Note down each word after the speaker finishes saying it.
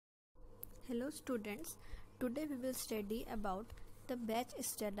Hello students, today we will study about the batch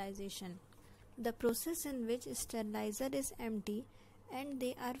sterilization. The process in which sterilizer is empty and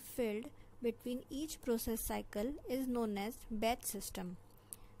they are filled between each process cycle is known as batch system.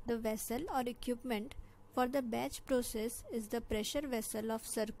 The vessel or equipment for the batch process is the pressure vessel of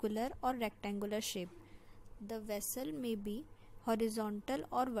circular or rectangular shape. The vessel may be horizontal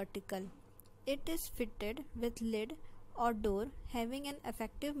or vertical. It is fitted with lid or door having an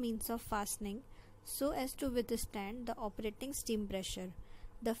effective means of fastening so as to withstand the operating steam pressure.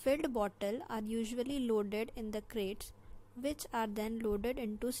 The filled bottle are usually loaded in the crates, which are then loaded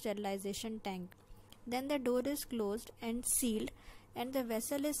into sterilization tank. Then the door is closed and sealed and the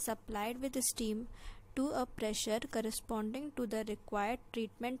vessel is supplied with steam to a pressure corresponding to the required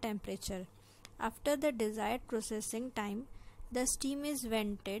treatment temperature. After the desired processing time, the steam is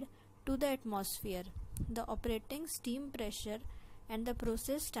vented to the atmosphere. The operating steam pressure and the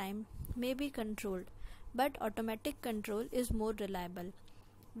process time may be controlled, but automatic control is more reliable.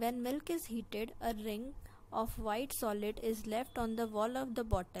 When milk is heated, a ring of white solid is left on the wall of the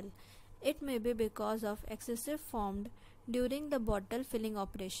bottle. It may be because of excessive formed during the bottle filling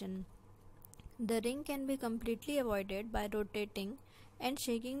operation. The ring can be completely avoided by rotating and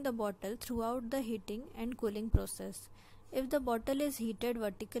shaking the bottle throughout the heating and cooling process. If the bottle is heated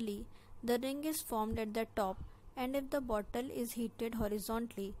vertically, the ring is formed at the top, and if the bottle is heated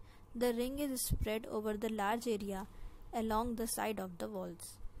horizontally, the ring is spread over the large area along the side of the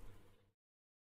walls.